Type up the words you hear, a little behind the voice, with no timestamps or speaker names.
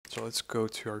So let's go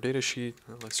to our data sheet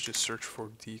and let's just search for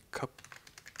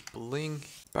decoupling.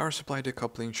 Power supply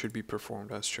decoupling should be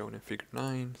performed as shown in figure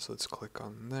 9. So let's click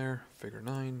on there, figure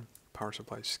 9, power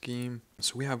supply scheme.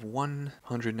 So we have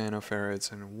 100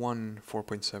 nanofarads and one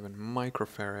 4.7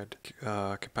 microfarad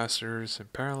capacitors in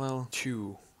parallel,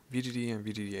 2 VDD and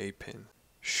VDDA pin.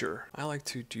 Sure, I like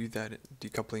to do that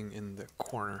decoupling in the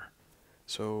corner.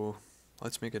 So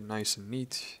let's make it nice and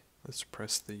neat. Let's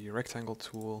press the rectangle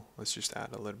tool. Let's just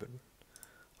add a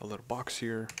little box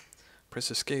here.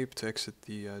 Press escape to exit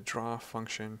the draw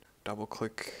function. Double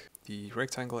click the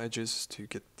rectangle edges to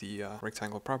get the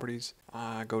rectangle properties.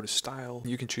 Go to style.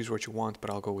 You can choose what you want, but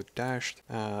I'll go with dashed.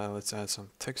 Let's add some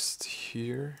text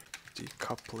here.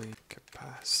 Decoupling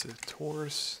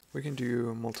capacitors. We can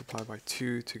do multiply by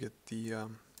 2 to get the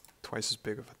twice as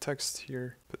big of a text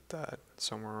here. Put that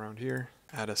somewhere around here.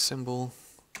 Add a symbol.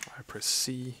 I press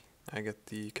C. I get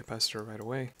the capacitor right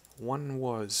away. One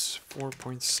was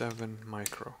 4.7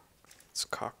 micro. Let's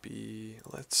copy.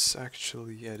 Let's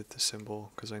actually edit the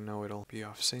symbol because I know it'll be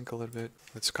off sync a little bit.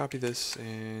 Let's copy this,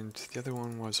 and the other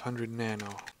one was 100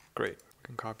 nano. Great. We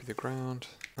can copy the ground.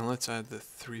 And let's add the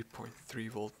 3.3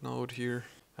 volt node here.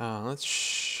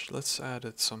 Let's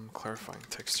add some clarifying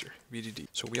text here. VDD.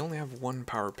 So we only have one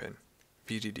power pin,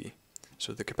 VDD.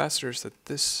 So the capacitors that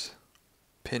this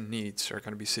pin needs are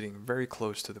going to be sitting very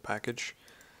close to the package.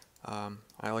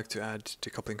 I like to add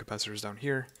decoupling capacitors down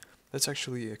here. Let's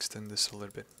actually extend this a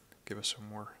little bit, give us some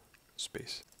more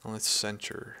space. And let's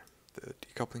center the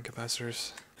decoupling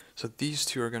capacitors. So these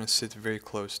two are going to sit very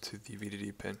close to the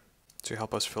VDD pin to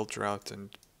help us filter out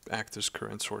and act as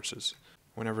current sources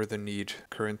whenever the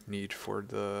current need for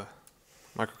the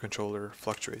microcontroller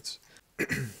fluctuates.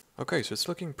 Okay, so it's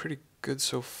looking pretty good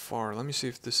so far. Let me see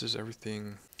if this is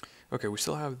everything. Okay, we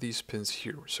still have these pins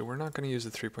here, so we're not going to use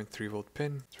the 3.3 volt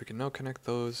pin, so we can now connect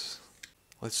those.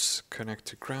 Let's connect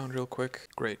to ground real quick.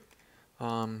 Great.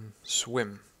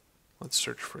 Swim. Let's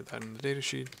search for that in the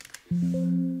datasheet.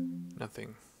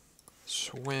 Nothing.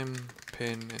 Swim,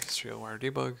 pin, serial wire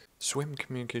debug, swim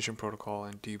communication protocol,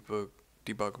 and debug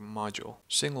module.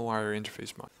 Single wire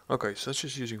interface module. Okay, so that's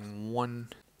just using one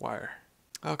wire.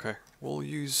 Okay, we'll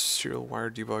use serial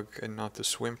wire debug and not the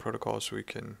swim protocol, so we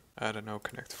can add a no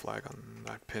connect flag on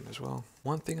that pin as well.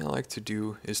 One thing I like to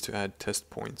do is to add test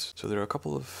points. So there are a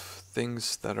couple of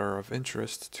things that are of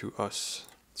interest to us.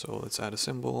 So let's add a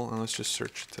symbol and let's just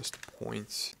search test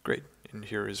points. Great, and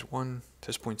here is one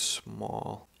test point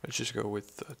small. Let's just go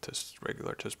with a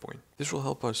regular test point. This will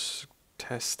help us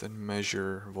test and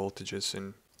measure voltages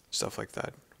and stuff like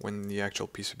that when the actual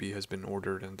PCB has been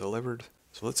ordered and delivered.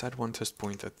 So let's add one test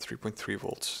point at 3.3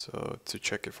 volts so to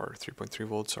check if our 3.3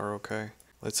 volts are okay.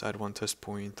 Let's add one test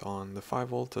point on the 5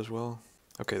 volt as well.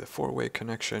 Okay, the 4-way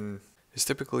connection is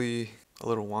typically a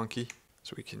little wonky,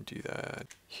 so we can do that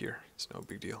here. It's no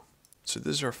big deal. So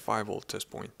this is our 5 volt test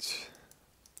point.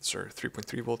 This is our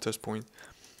 3.3 volt test point.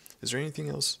 Is there anything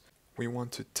else we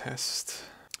want to test?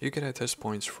 You could add test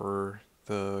points for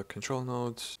the control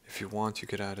nodes. If you want, you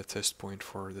could add a test point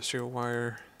for the serial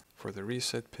wire, for the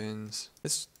reset pins.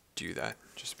 Let's do that,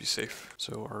 just to be safe.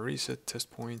 So our reset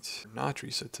test point, not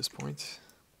reset test point.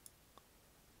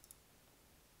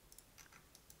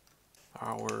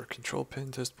 Our control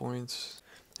pin test points.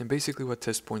 And basically what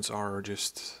test points are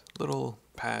just little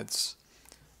pads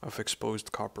of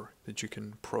exposed copper that you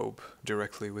can probe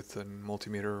directly with a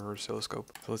multimeter or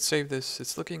oscilloscope. So let's save this.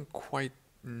 It's looking quite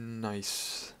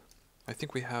nice. I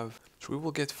think we have, so we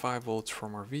will get 5 volts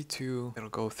from our V2. It'll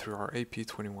go through our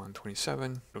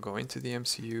AP2127. It'll go into the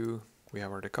MCU. We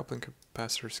have our decoupling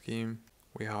capacitor scheme.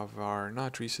 We have our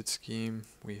not reset scheme.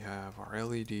 We have our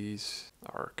LEDs,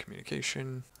 our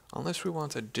communication. Unless we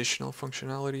want additional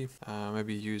functionality,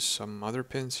 maybe use some other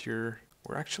pins here.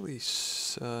 We're actually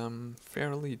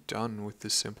fairly done with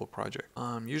this simple project.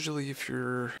 Usually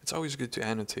it's always good to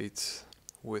annotate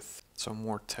with some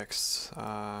more text.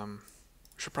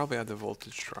 Should probably add the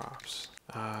voltage drops.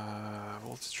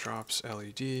 Voltage drops,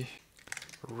 LED,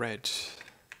 red,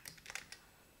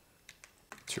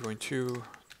 2.2,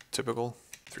 typical,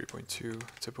 3.2,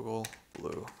 typical,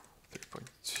 blue,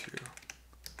 3.2,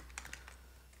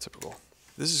 typical.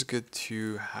 This is good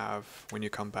to have when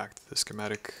you come back to the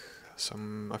schematic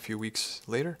a few weeks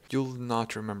later. You'll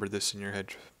not remember this in your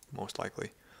head, most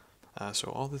likely. So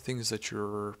all the things that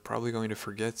you're probably going to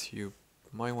forget, you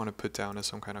might want to put down as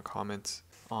some kind of comment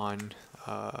on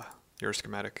your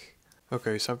schematic.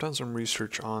 Okay, so I've done some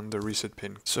research on the reset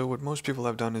pin. So what most people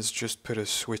have done is just put a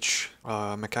switch,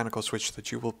 mechanical switch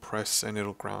that you will press and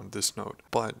it'll ground this node.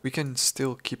 But we can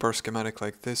still keep our schematic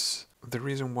like this, The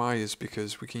reason why is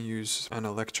because we can use an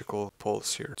electrical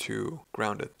pulse here to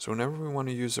ground it. So whenever we want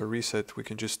to use a reset, we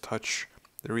can just touch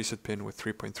the reset pin with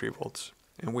 3.3 volts.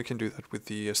 And we can do that with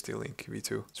the ST-Link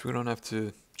V2. So we don't have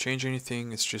to change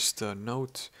anything, it's just a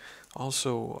note.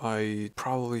 Also, I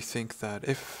probably think that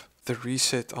if the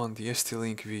reset on the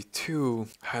ST-Link V2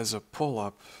 has a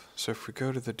pull-up, so if we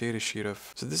go to the datasheet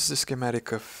of, so this is the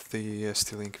schematic of the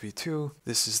ST-Link V2,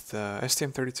 this is the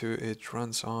STM32 it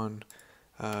runs on.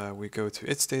 We go to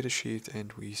its datasheet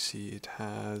and we see it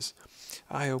has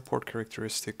I/O port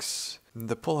characteristics.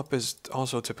 The pull-up is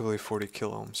also typically 40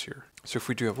 kilo ohms here. So if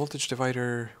we do a voltage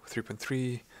divider,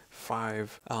 3.3,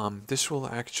 5, this will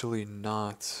actually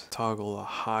not toggle a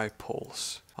high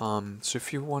pulse. So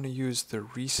if you want to use the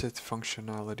reset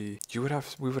functionality,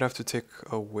 we would have to take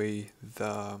away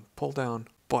the pull down,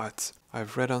 but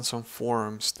I've read on some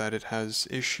forums that it has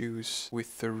issues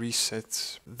with the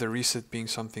reset being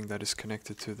something that is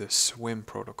connected to the SWIM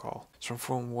protocol. So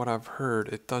from what I've heard,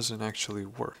 it doesn't actually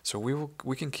work. So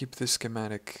we can keep this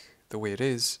schematic the way it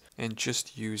is and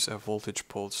just use a voltage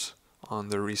pulse on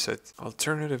the reset.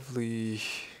 Alternatively,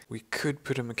 we could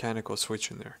put a mechanical switch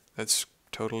in there. That's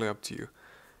totally up to you.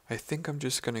 I think I'm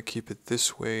just gonna keep it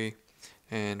this way,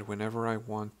 and whenever I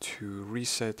want to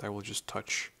reset, I will just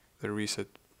touch the reset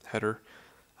header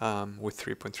with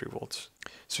 3.3 volts.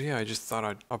 So yeah, I just thought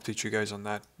I'd update you guys on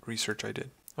that research I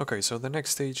did. Okay, so the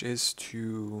next stage is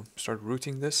to start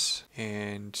routing this,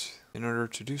 and in order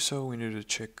to do so, we need to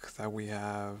check that we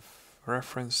have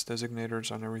reference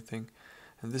designators on everything.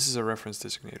 And this is a reference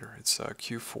designator. It's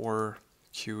Q4.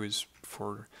 Q is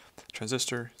for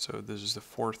transistor, so this is the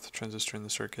 4th transistor in the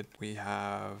circuit. We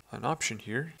have an option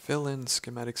here, fill in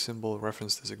schematic symbol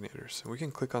reference designators. So we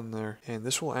can click on there, and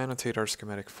this will annotate our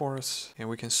schematic for us, and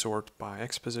we can sort by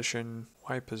X position,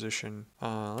 Y position.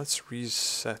 Let's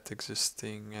reset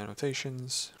existing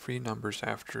annotations. 3 numbers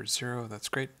after 0, that's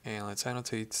great. And let's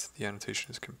annotate, the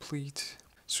annotation is complete.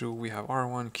 So we have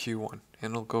R1, Q1,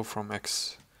 and it'll go from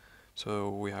X. So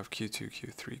we have Q2,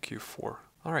 Q3, Q4.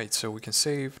 Alright, so we can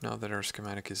save now that our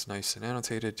schematic is nice and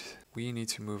annotated. We need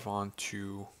to move on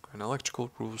to an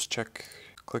electrical rules check.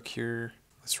 Click here,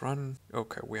 let's run.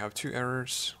 Okay, we have 2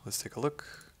 errors. Let's take a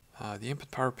look. The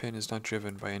input power pin is not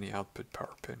driven by any output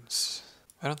power pins.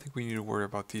 I don't think we need to worry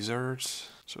about these errors.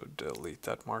 So delete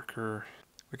that marker.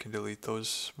 We can delete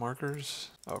those markers.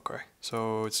 Okay,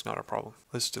 so it's not a problem.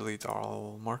 Let's delete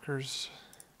all markers.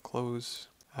 Close.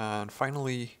 And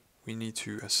finally, we need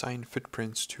to assign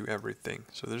footprints to everything.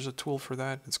 So there's a tool for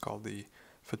that. It's called the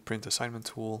footprint assignment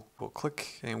tool. We'll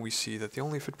click and we see that the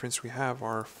only footprints we have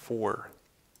are for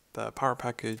the power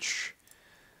package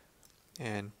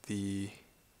and the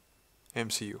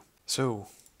MCU. So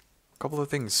a couple of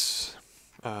things.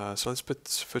 So let's put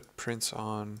footprints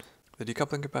on the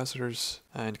decoupling capacitors,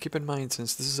 and keep in mind,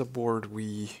 since this is a board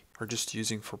we are just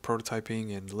using for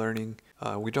prototyping and learning,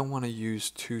 we don't want to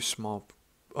use too small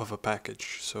of a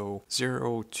package. So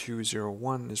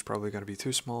 0201 is probably going to be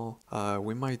too small.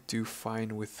 We might do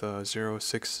fine with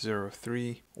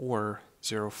 0603 or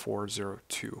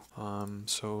 0402.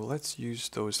 So let's use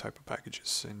those type of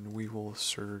packages, and we will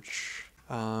search.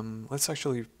 Let's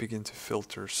actually begin to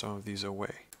filter some of these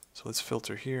away. So let's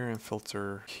filter here and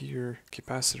filter here.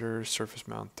 Capacitor, surface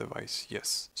mount device,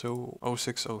 yes. So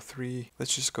 0603,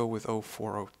 let's just go with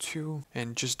 0402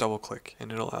 and just double click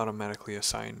and it'll automatically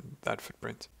assign that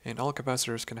footprint. And all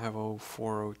capacitors can have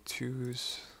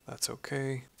 0402s, that's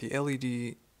okay. The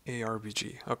LED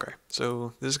ARBG, okay.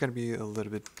 So this is going to be a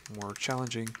little bit more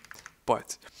challenging,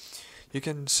 but you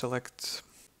can select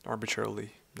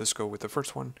arbitrarily. Let's go with the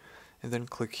first one and then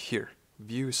click here.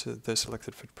 View the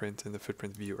selected footprint in the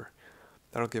footprint viewer.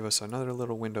 That'll give us another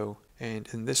little window, and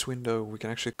in this window we can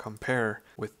actually compare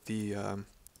with the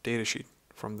datasheet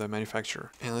from the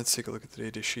manufacturer. And let's take a look at the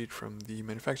datasheet from the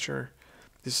manufacturer.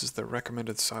 This is the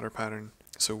recommended solder pattern.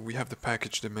 So we have the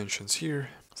package dimensions here.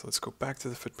 So let's go back to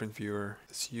the footprint viewer.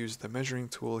 Let's use the measuring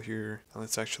tool here and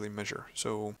let's actually measure.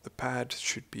 So the pad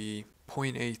should be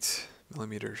 0.8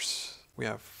 millimeters. We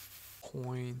have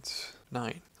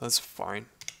 0.9. That's fine.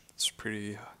 It's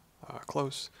pretty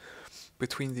close.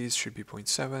 Between these should be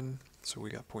 0.7, so we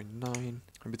got 0.9,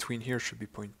 and between here should be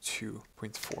 0.2,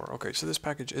 0.4. Okay, so this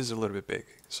package is a little bit big.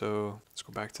 So let's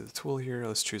go back to the tool here.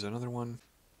 Let's choose another one.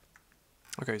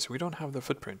 Okay, so we don't have the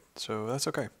footprint, so that's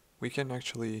okay. We can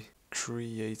actually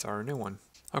create our new one.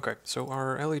 Okay, so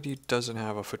our LED doesn't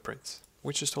have a footprint,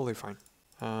 which is totally fine.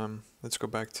 Let's go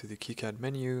back to the KiCAD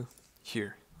menu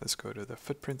here. Let's go to the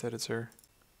footprint editor.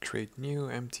 Create new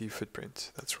empty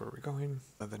footprint. That's where we're going.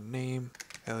 The name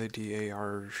LED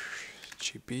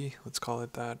ARGB, let's call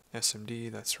it that.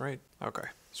 SMD, that's right. Okay,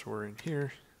 so we're in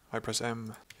here. I press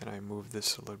M and I move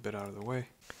this a little bit out of the way.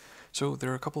 So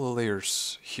there are a couple of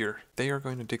layers here. They are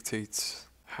going to dictate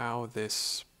how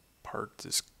this part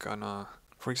is gonna,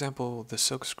 for example, the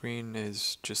silk screen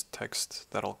is just text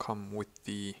that'll come with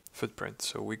the footprint.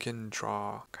 So we can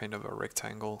draw kind of a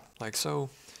rectangle like so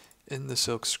in the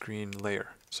silk screen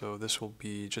layer. So this will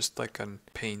be just like a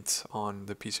paint on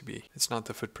the PCB. It's not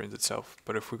the footprint itself,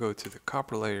 but if we go to the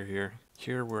copper layer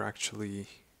here we're actually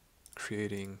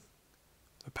creating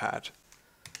a pad,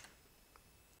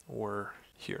 or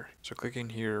here. So clicking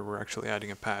here, we're actually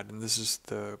adding a pad, and this is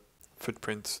the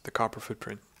footprint, the copper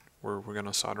footprint, where we're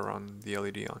gonna solder on the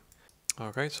LED on.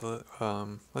 Okay, so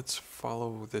let's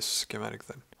follow this schematic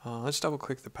then. Let's double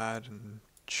click the pad and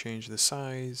change the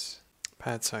size.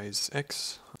 Pad size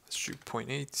X, let's do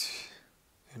 0.8,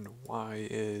 and Y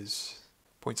is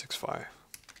 0.65.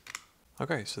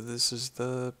 Okay, so this is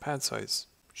the pad size.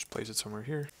 Just place it somewhere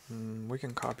here. We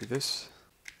can copy this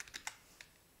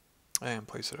and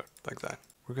place it up like that.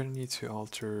 We're gonna need to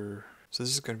alter, so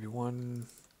this is gonna be 1,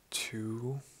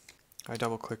 2, I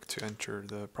double click to enter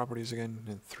the properties again,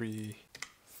 and 3,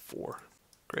 4.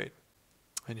 Great.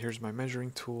 And here's my measuring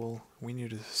tool. We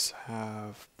need to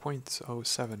have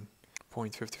 0.07.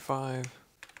 0.55,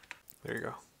 there you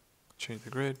go. Change the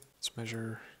grid, let's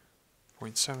measure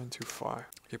 0.725,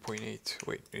 okay, 0.8,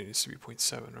 wait, it needs to be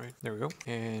 0.7, right? There we go,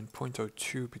 and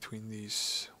 0.02 between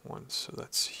these ones, so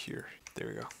that's here, there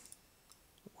we go,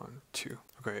 1, 2,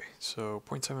 okay, so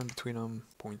 0.7 between them,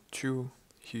 0.2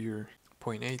 here,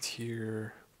 0.8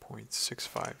 here,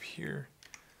 0.65 here.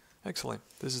 Excellent,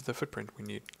 this is the footprint we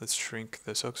need. Let's shrink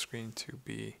the silk screen to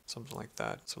be something like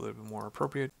that, it's a little bit more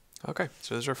appropriate. Okay,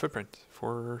 so this is our footprint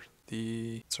for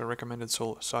it's our recommended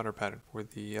solder pattern for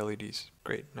the LEDs.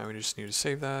 Great, now we just need to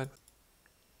save that.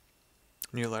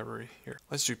 New library here.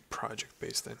 Let's do project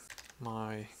based then.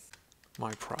 My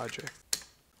project.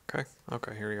 Okay,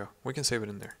 here we go. We can save it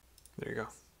in there. There you go.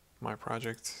 My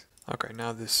project. Okay,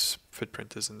 now this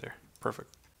footprint is in there.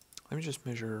 Perfect. Let me just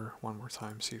measure one more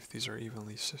time, see if these are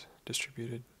evenly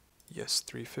distributed. Yes,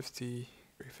 350,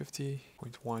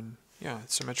 350.1. Yeah,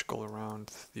 it's symmetrical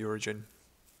around the origin.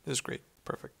 This is great.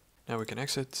 Perfect. Now we can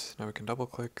exit. Now we can double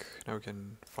click. Now we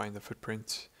can find the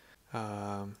footprint.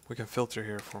 We can filter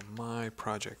here for my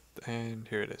project, and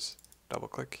here it is. Double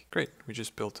click. Great. We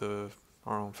just built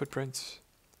our own footprint,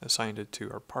 assigned it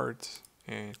to our part,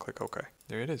 and click OK.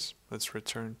 There it is. Let's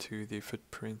return to the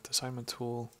footprint assignment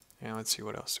tool, and let's see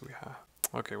what else do we have.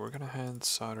 Okay, we're gonna hand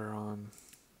solder on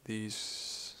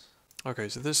these. Okay,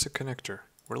 so this is a connector.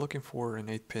 We're looking for an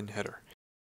 8-pin header.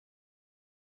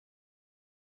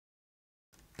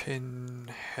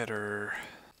 Pin header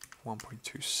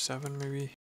 1.27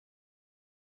 maybe.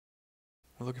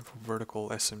 We're looking for vertical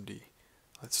SMD.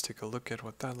 Let's take a look at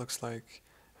what that looks like.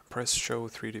 Press show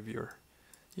 3D viewer.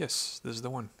 Yes, this is the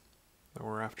one that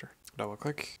we're after. Double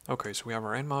click. Okay, so we have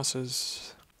our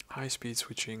NMOSs, high speed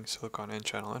switching, silicon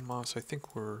N-channel NMOS. I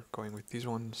think we're going with these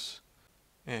ones.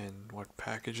 And what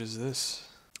package is this?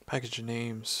 Package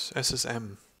names,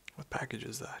 SSM. What package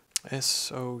is that?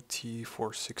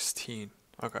 SOT416.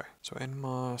 Okay, so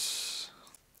NMOS,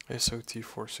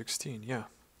 SOT416. Yeah,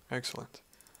 excellent.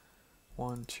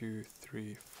 1, 2,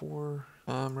 3, 4.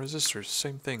 Resistors,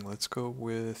 same thing. Let's go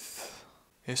with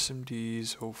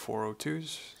SMDs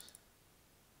 0402s.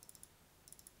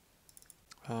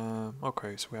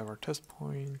 Okay, so we have our test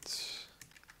points.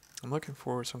 I'm looking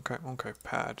for some kind. Okay,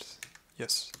 pad.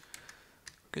 Yes,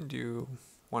 we can do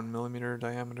 1 millimeter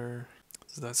diameter.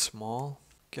 Is that small?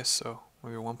 Guess so.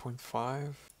 Maybe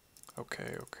 1.5.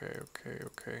 Okay.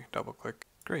 Double click.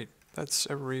 Great. That's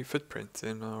every footprint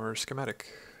in our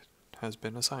schematic has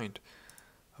been assigned.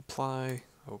 Apply.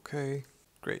 Okay.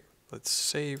 Great. Let's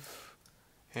save.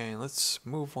 And let's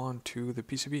move on to the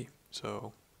PCB.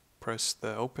 So press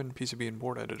the Open PCB and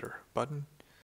Board Editor button.